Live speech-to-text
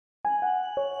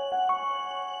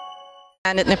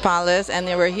At Nepales, and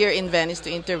we're here in Venice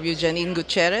to interview Janine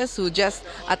Gutierrez, who just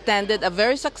attended a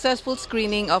very successful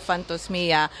screening of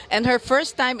Phantosmia and her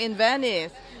first time in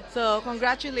Venice. So,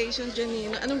 congratulations,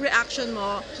 Janine. Anong reaction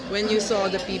mo when you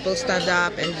saw the people stand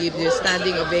up and give you a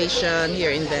standing ovation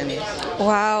here in Venice?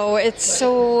 Wow, it's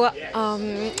so,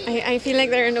 I feel like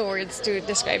there are no words to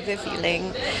describe the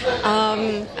feeling.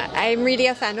 I'm really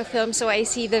a fan of film, so I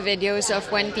see the videos of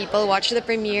when people watch the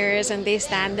premieres and they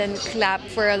stand and clap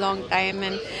for a long time,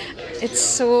 and it's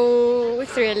so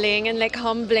thrilling and like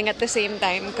humbling at the same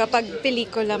time. Kapag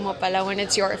pelikula mo pala, when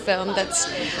it's your film, that's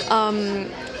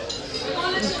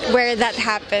where that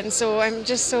happens. So I'm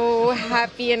just so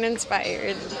happy and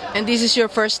inspired. And this is your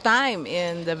first time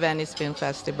in the Venice Film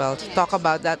Festival. Talk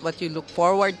about that, what you look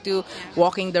forward to,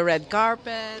 walking the red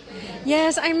carpet.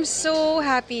 Yes, I'm so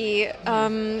happy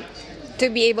to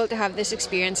be able to have this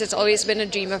experience. It's always been a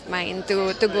dream of mine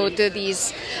to go to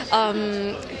these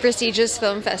prestigious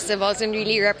film festivals and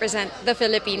really represent the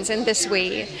Philippines in this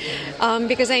way,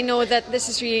 because I know that this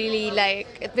is really like,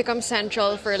 it becomes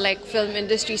central for like film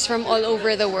industries from all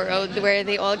over the world, where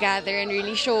they all gather and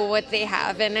really show what they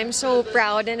have. And I'm so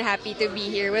proud and happy to be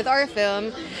here with our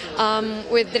film,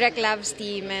 with Direct Lab's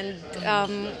team, and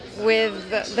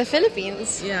with the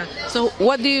Philippines. Yeah. So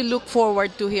what do you look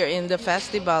forward to here in the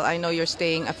festival? I know you're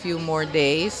staying a few more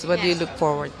days. What do you look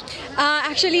forward to?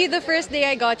 Actually, the first day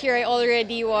I got here, I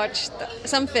already watched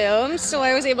some films. So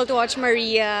I was able to watch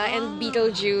Maria and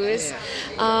Beetlejuice.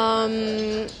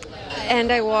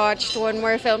 And I watched one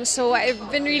more film. So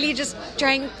I've been really just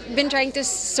trying to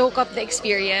soak up the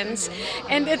experience.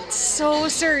 And it's so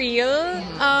surreal.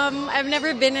 I've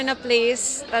never been in a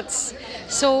place that's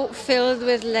so filled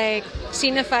with like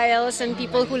cinephiles and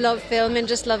people who love film and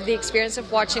just love the experience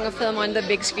of watching a film on the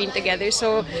big screen together.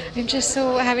 So I'm just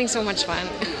having so much fun.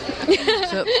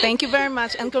 So thank you very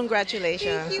much and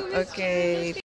congratulations. Thank you, okay.